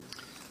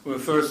Well,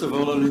 first of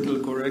all, a little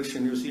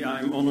correction. You see,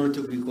 I'm honored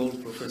to be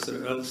called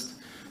Professor Elst,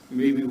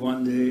 maybe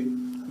one day,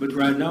 but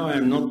right now I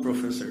am not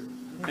professor.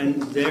 And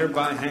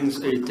thereby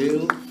hangs a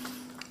tale.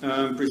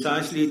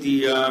 Precisely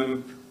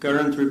the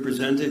current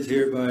represented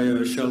here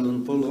by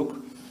Sheldon Pollock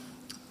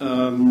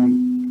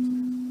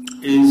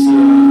is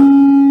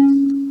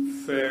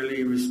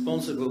fairly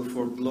responsible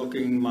for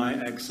blocking my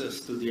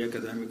access to the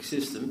academic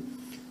system.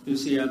 You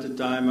see, at the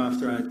time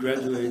after I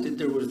graduated,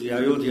 there was the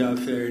Ayodhya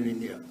affair in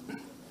India.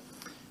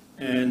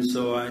 And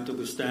so I took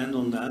a stand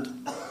on that,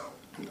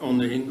 on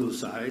the Hindu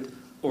side,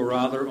 or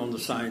rather on the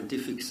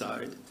scientific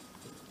side,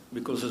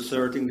 because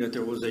asserting that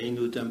there was a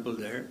Hindu temple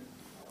there,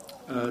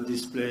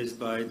 displaced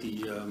by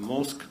the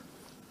mosque,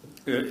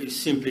 is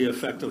simply a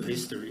fact of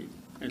history.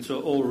 And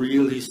so all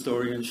real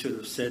historians should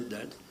have said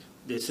that.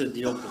 They said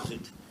the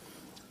opposite.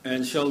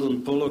 And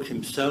Sheldon Pollock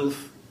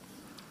himself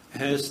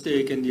has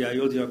taken the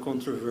Ayodhya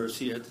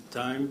controversy at the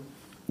time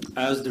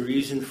as the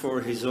reason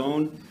for his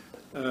own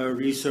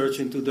research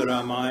into the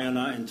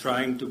Ramayana and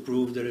trying to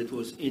prove that it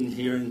was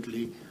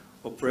inherently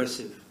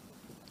oppressive.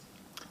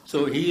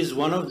 So he is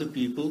one of the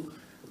people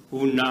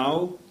who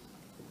now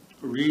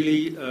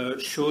really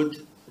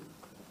should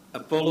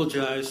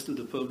apologize to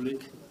the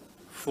public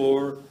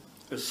for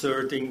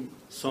asserting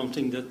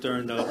something that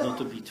turned out not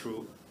to be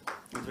true.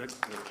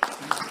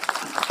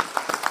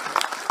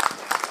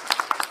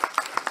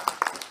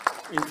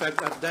 In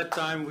fact, at that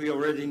time, we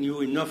already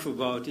knew enough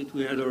about it.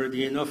 We had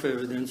already enough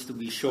evidence to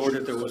be sure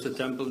that there was a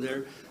temple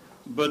there.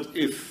 But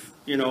if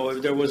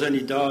there was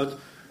any doubt,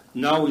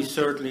 now we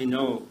certainly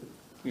know.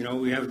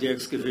 We have the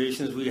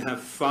excavations. We have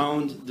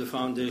found the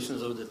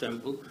foundations of the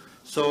temple.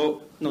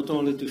 So not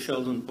only to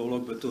Sheldon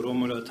Pollock, but to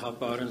Romuald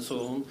Thapar and so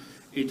on,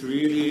 it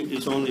really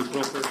is only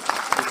proper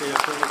that they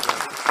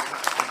apologize.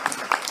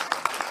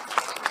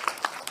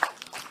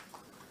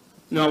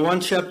 Now,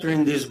 one chapter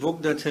in this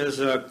book that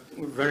has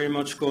very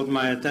much caught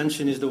my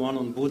attention is the one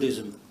on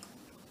Buddhism.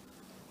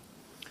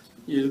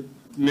 You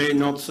may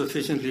not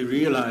sufficiently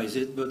realize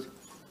it, but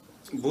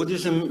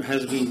Buddhism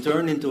has been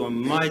turned into a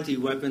mighty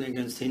weapon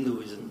against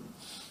Hinduism.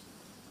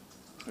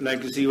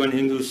 Like you see when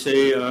Hindus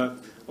say,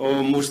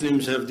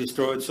 Muslims have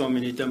destroyed so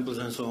many temples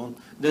and so on,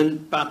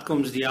 then pat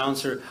comes the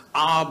answer,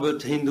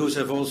 but Hindus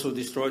have also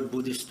destroyed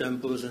Buddhist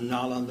temples and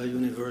Nalanda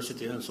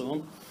University and so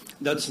on.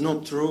 That's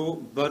not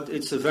true, but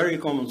it's a very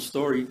common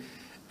story,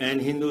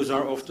 and Hindus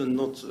are often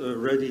not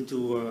ready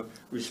to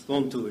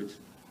respond to it.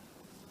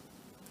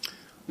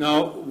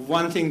 Now,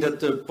 one thing that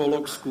the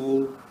Pollock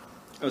school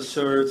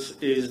asserts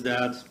is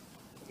that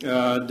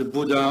the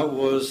Buddha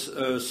was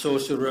a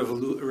social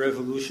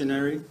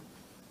revolutionary.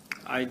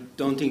 I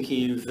don't think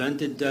he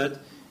invented that.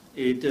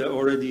 It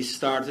already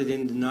started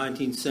in the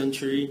 19th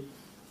century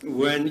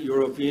when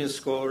European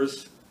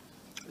scholars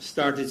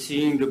started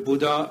seeing the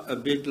Buddha a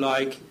bit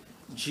like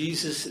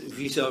Jesus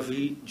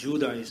vis-a-vis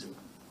Judaism.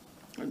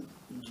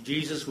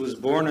 Jesus was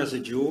born as a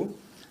Jew,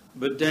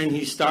 but then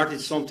he started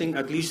something,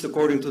 at least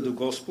according to the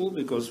gospel,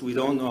 because we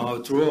don't know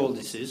how true all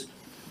this is.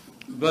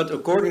 But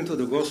according to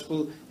the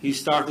gospel, he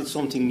started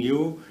something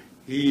new.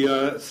 He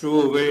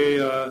threw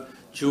away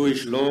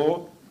Jewish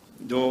law,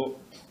 though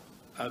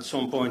at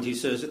some point he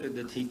says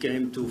that he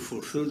came to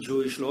fulfill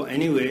Jewish law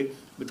anyway.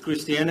 But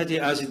Christianity,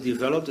 as it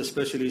developed,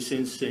 especially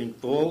since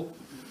St. Paul,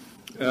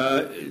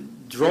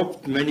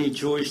 dropped many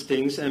Jewish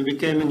things and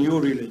became a new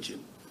religion.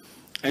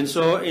 And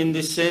so in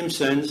this same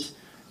sense,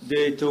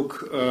 they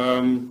took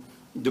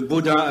the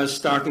Buddha as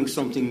starting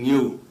something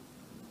new.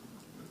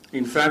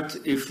 In fact,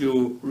 if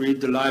you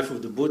read the life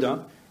of the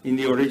Buddha in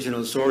the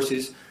original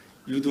sources,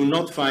 you do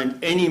not find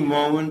any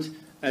moment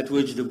at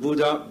which the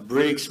Buddha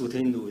breaks with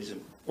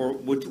Hinduism. Or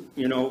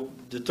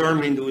the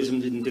term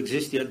Hinduism didn't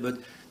exist yet, but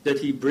that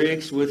he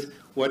breaks with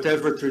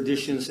whatever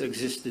traditions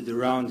existed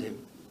around him.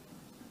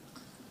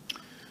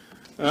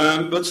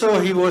 But so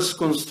he was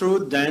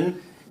construed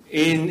then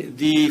in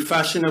the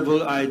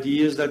fashionable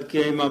ideas that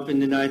came up in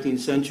the 19th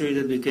century,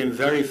 that became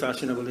very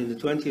fashionable in the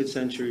 20th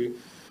century,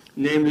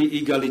 namely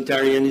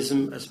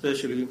egalitarianism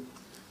especially.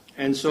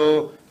 And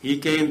so he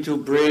came to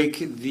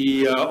break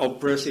the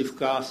oppressive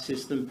caste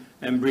system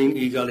and bring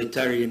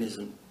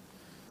egalitarianism.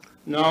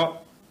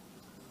 Now,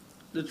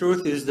 the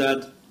truth is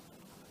that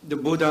the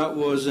Buddha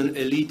was an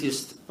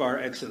elitist par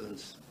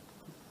excellence.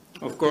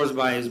 Of course,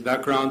 by his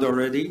background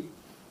already,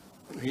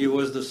 he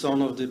was the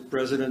son of the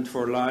president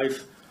for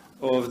life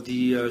of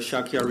the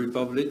Shakya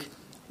Republic.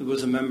 He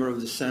was a member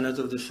of the Senate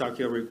of the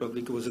Shakya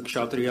Republic. He was a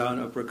Kshatriya, an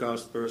upper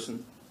caste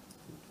person.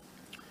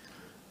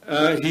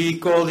 He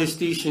called his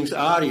teachings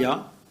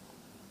Arya,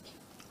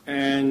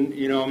 and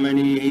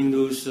many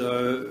Hindus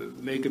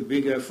make a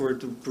big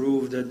effort to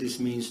prove that this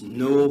means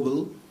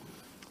noble.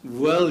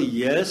 Well,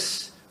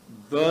 yes,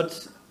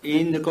 but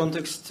in the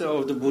context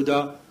of the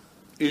Buddha,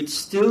 it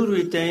still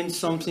retains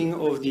something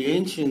of the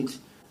ancient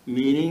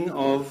meaning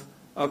of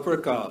upper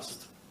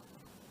caste,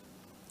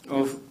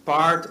 of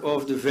part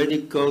of the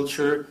Vedic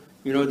culture.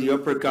 The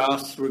upper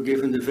castes were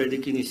given the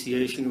Vedic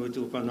initiation with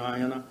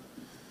Upanayana.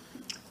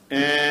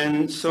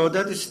 And so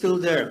that is still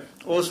there.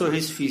 Also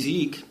his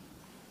physique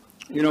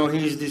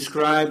he's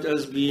described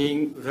as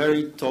being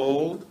very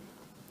tall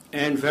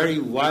and very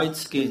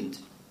white-skinned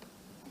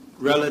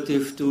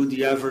relative to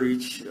the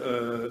average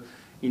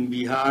in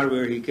Bihar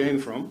where he came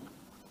from.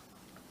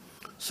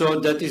 So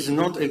that is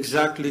not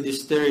exactly the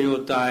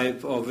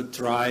stereotype of a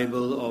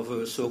tribal, of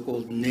a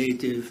so-called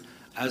native,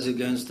 as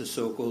against the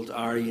so-called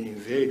Aryan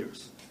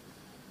invaders.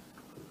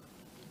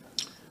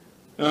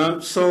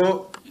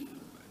 So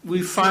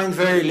we find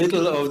very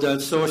little of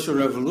that social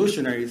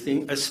revolutionary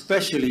thing,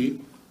 especially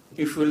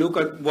if we look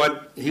at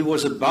what he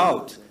was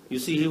about. You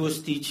see, he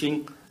was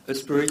teaching a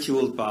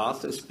spiritual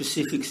path, a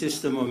specific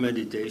system of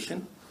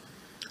meditation.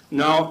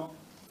 Now,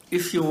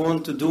 if you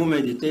want to do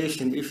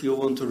meditation, if you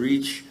want to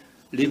reach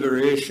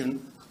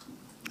liberation,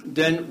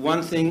 then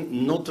one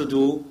thing not to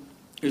do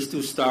is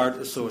to start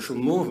a social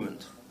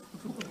movement.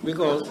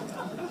 Because,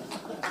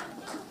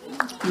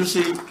 you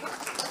see,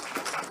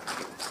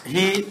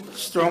 he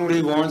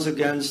strongly warns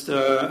against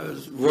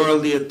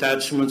worldly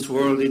attachments,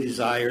 worldly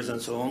desires,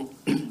 and so on.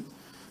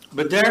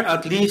 But there,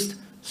 at least,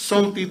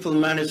 some people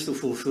manage to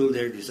fulfill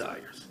their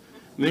desires.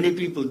 Many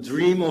people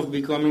dream of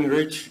becoming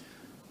rich.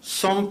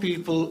 Some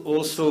people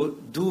also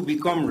do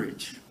become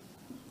rich.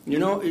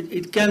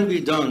 It can be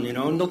done,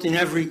 not in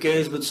every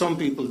case, but some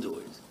people do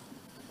it.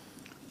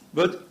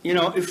 But,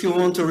 if you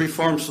want to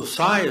reform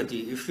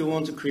society, if you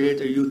want to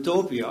create a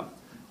utopia,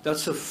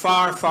 that's a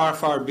far, far,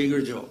 far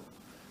bigger job.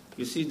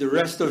 You see, the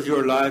rest of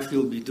your life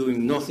you'll be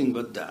doing nothing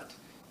but that.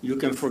 You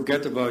can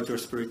forget about your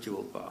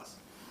spiritual path.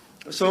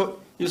 So,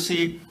 you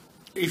see,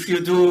 if you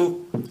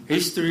do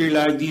history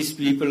like these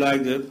people,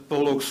 like the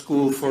Pollock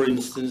School, for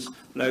instance,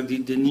 like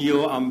the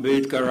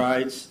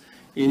neo-Ambedkarites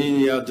in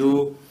India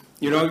do,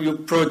 you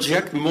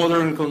project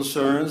modern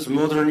concerns,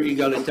 modern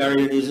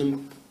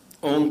egalitarianism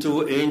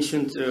onto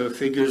ancient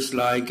figures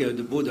like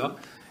the Buddha,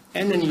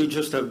 and then you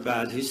just have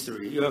bad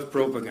history. You have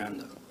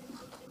propaganda.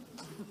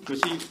 You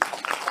see?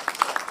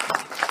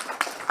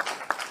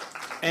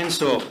 And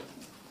so,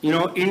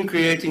 in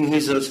creating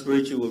his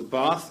spiritual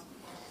path,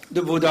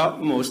 the Buddha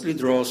mostly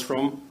draws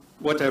from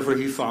whatever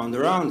he found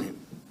around him.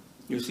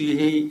 You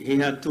see, he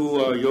had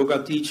two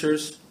yoga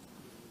teachers,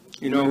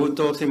 who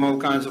taught him all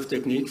kinds of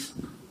techniques.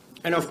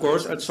 And of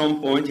course, at some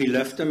point he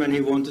left them and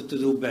he wanted to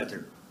do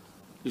better.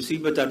 You see,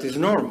 but that is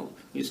normal.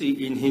 You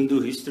see, in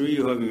Hindu history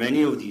you have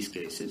many of these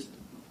cases.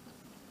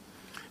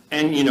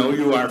 And,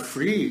 you are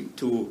free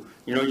to,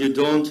 you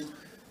don't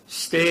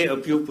stay a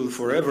pupil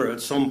forever.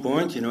 At some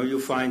point, you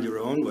find your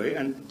own way,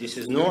 and this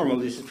is normal,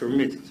 this is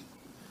permitted.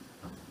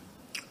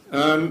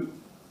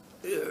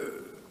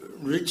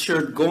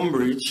 Richard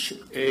Gombrich,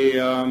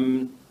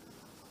 a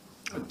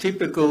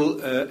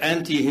typical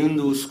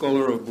anti-Hindu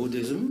scholar of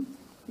Buddhism,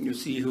 you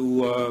see,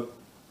 who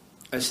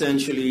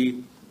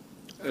essentially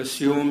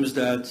assumes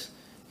that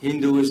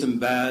Hinduism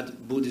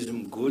bad,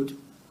 Buddhism good.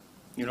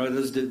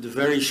 That's the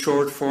very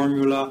short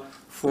formula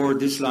for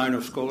this line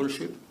of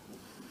scholarship.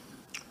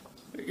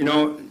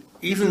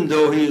 Even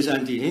though he is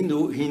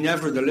anti-Hindu, he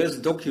nevertheless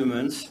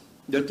documents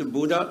that the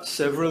Buddha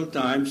several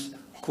times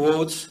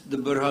quotes the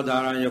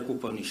Brihadaranyaka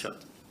Upanishad.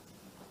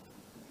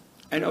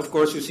 And of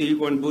course, you see,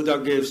 when Buddha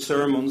gave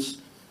sermons,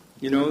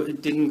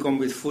 it didn't come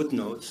with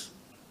footnotes.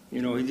 He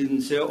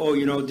didn't say,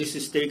 this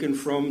is taken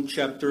from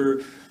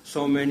chapter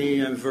so many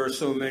and verse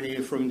so many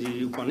from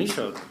the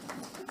Upanishad.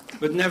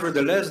 But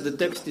nevertheless, the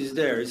text is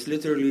there. It's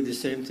literally the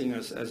same thing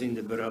as in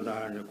the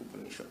Brihadaranyaka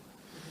Upanishad.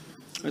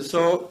 And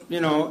so,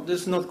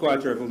 this is not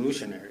quite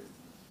revolutionary.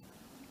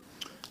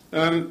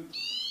 Well,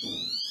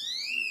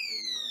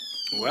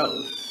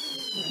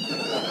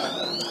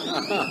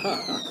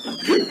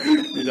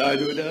 did I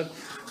do that?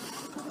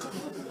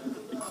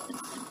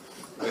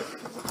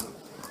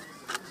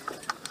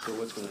 So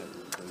what's going to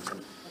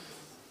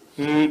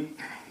happen?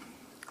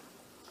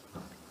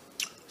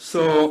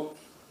 So,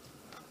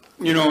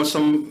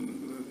 some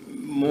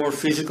more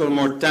physical,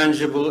 more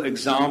tangible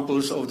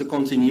examples of the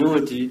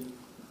continuity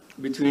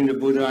between the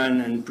Buddha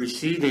and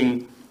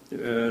preceding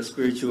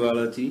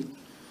spirituality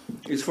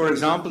is, for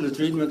example, the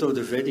treatment of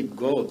the Vedic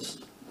gods.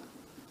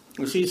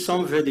 You see,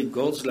 some Vedic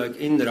gods, like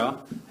Indra,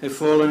 have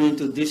fallen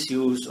into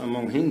disuse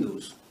among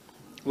Hindus.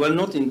 Well,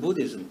 not in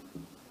Buddhism.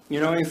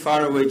 In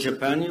faraway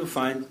Japan, you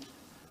find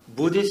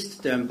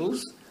Buddhist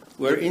temples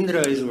where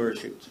Indra is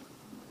worshipped.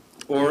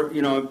 Or,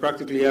 in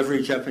practically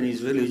every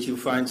Japanese village, you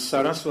find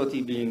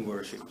Saraswati being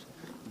worshipped.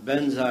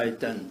 Benzai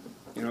Ten.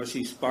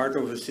 She's part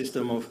of a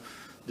system of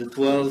the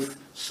 12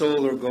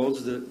 solar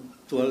gods, the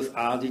 12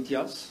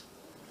 Adityas.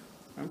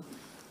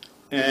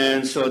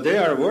 And so they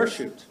are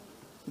worshipped.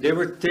 They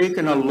were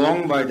taken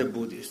along by the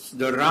Buddhists.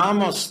 The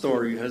Rama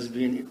story has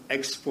been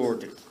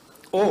exported.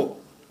 Oh,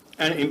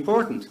 and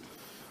important.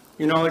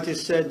 It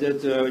is said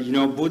that,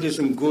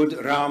 Buddhism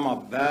good, Rama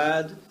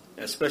bad.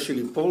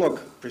 Especially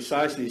Pollock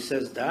precisely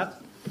says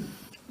that.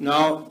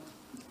 Now,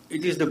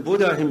 it is the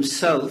Buddha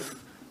himself.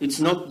 It's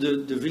not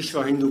the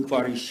Vishwa Hindu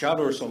Parishad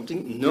or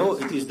something. No,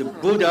 it is the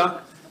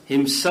Buddha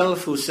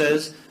himself who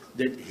says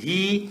that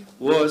he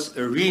was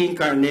a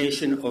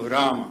reincarnation of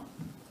Rama.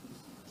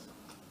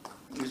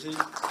 You see?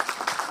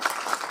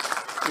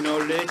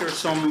 Later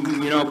some,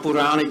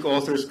 Puranic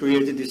authors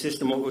created the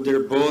system of they're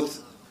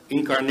both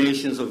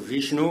incarnations of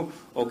Vishnu.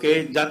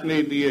 Okay, that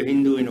may be a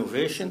Hindu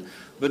innovation,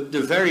 but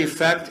the very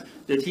fact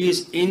that he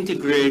is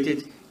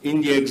integrated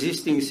in the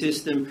existing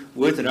system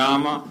with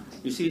Rama,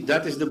 you see,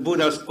 that is the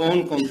Buddha's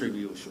own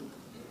contribution.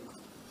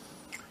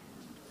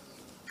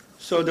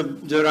 So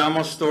the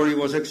Rama story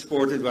was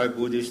exported by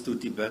Buddhists to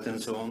Tibet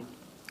and so on.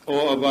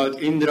 Or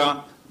about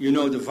Indra, the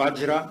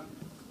Vajra.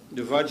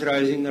 The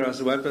Vajra is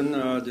Indra's weapon,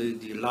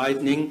 the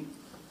lightning.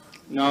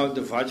 Now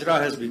the Vajra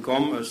has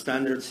become a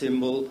standard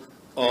symbol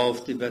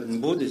of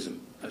Tibetan Buddhism,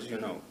 as you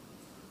know.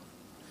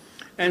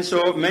 And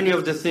so many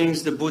of the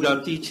things the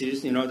Buddha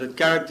teaches, that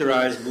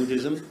characterize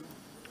Buddhism,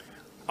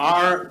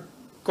 are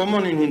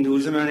common in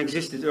Hinduism and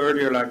existed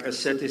earlier, like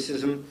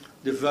asceticism,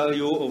 the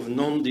value of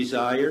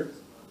non-desire,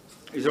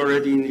 is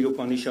already in the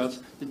Upanishads,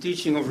 the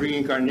teaching of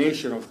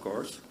reincarnation, of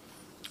course.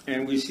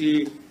 And we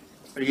see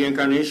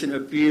reincarnation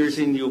appears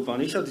in the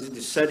Upanishads. It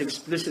is said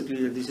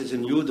explicitly that this is a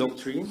new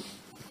doctrine.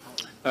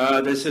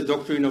 That's a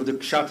doctrine of the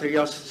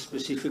Kshatriyas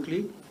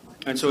specifically.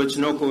 And so it's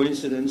no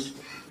coincidence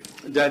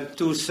that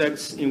two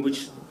sects in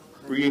which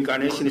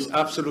reincarnation is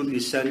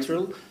absolutely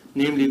central,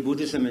 namely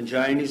Buddhism and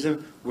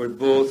Jainism, were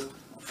both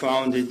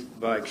founded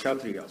by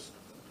Kshatriyas.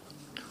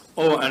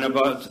 Oh, and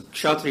about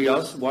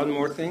Kshatriyas, one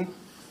more thing.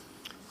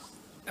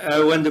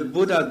 When the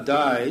Buddha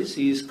dies,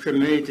 he is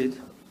cremated,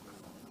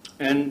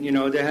 and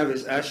they have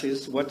his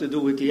ashes. What to do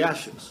with the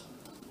ashes?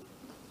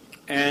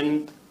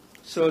 And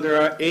so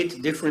there are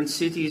 8 different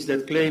cities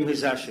that claim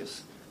his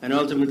ashes, and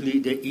ultimately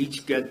they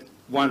each get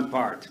one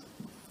part.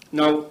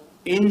 Now,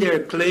 in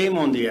their claim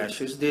on the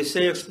ashes, they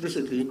say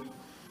explicitly,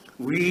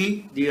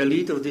 we, the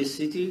elite of this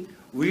city,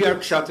 we are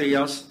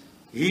Kshatriyas,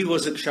 he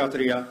was a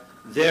Kshatriya,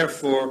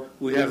 therefore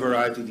we have a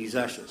right to these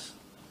ashes.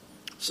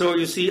 So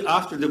you see,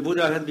 after the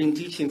Buddha had been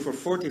teaching for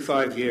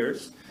 45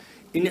 years,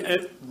 in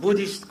a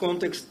Buddhist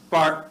context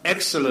par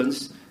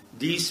excellence,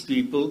 these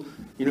people,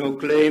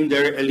 claim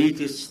their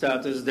elitist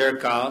status, their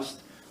caste.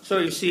 So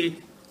you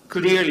see,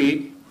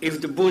 clearly, if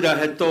the Buddha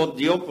had taught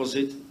the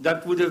opposite,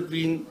 that would have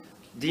been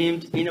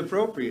deemed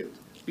inappropriate.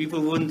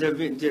 People wouldn't have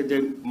been,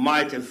 they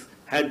might have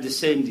had the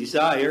same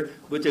desire,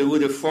 but they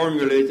would have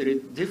formulated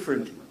it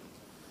differently.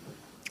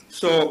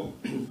 So,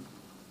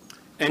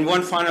 and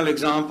one final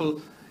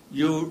example,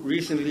 you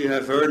recently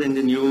have heard in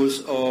the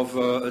news of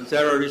a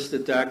terrorist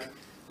attack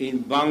in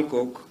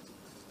Bangkok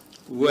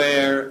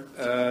where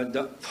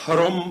the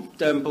Phrom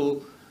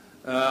temple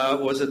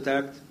was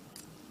attacked.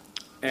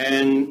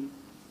 And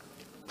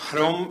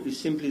Phrom is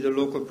simply the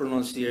local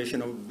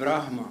pronunciation of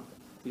Brahma.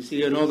 You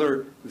see,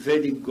 another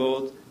Vedic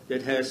god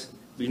that has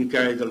been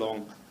carried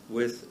along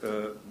with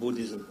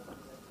Buddhism.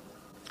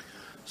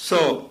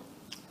 So,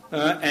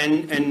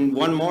 and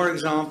one more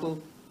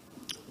example.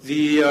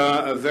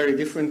 A very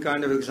different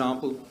kind of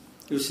example.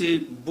 You see,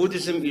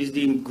 Buddhism is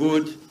deemed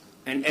good,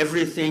 and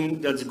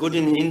everything that's good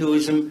in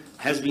Hinduism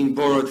has been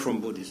borrowed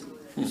from Buddhism.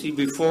 You see,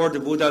 before the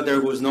Buddha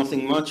there was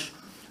nothing much.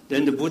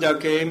 Then the Buddha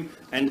came,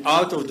 and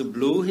out of the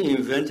blue he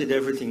invented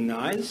everything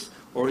nice,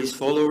 or his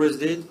followers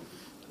did,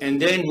 and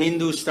then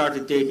Hindus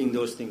started taking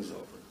those things over.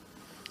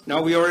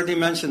 Now, we already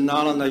mentioned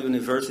Nalanda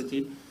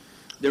University.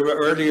 There were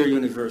earlier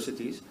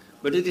universities,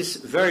 but it is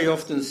very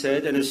often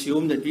said and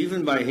assumed that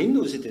even by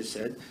Hindus it is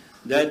said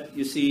that,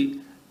 you see,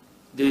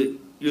 the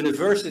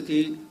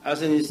university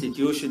as an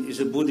institution is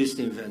a Buddhist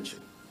invention.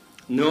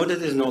 No,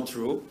 that is not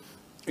true.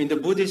 In the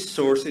Buddhist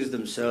sources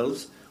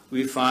themselves,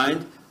 we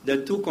find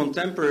that 2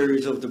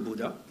 contemporaries of the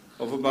Buddha,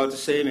 of about the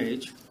same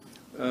age,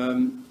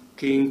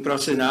 King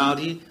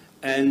Prasenadi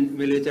and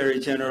military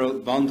general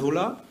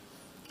Bandhula,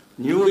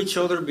 knew each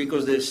other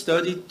because they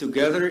studied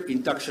together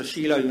in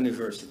Takshashila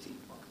University.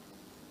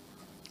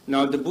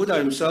 Now, the Buddha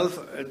himself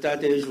at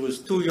that age was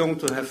too young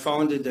to have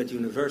founded that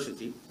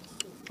university.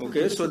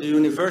 Okay, so the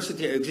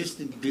university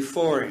existed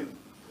before him.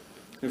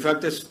 In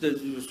fact, that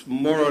was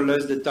more or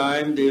less the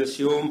time, they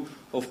assume,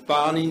 of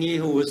Panini,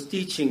 who was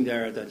teaching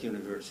there at that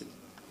university.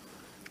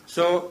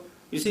 So,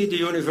 you see, the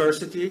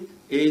university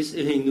is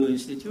a Hindu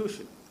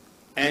institution.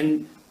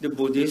 And the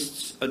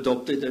Buddhists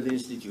adopted that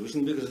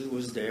institution because it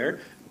was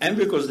there and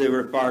because they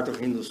were part of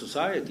Hindu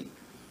society.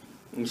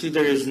 You see,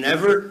 there is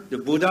never the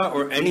Buddha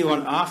or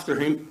anyone after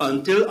him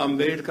until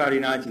Ambedkar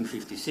in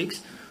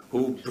 1956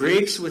 who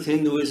breaks with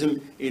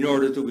Hinduism in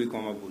order to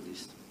become a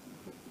Buddhist.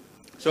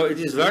 So it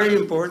is very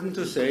important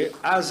to say,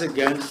 as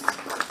against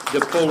the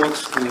Pollock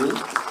school,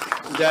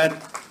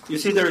 that, you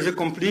see, there is a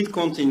complete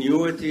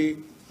continuity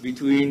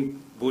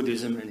between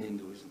Buddhism and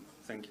Hinduism.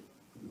 Thank you.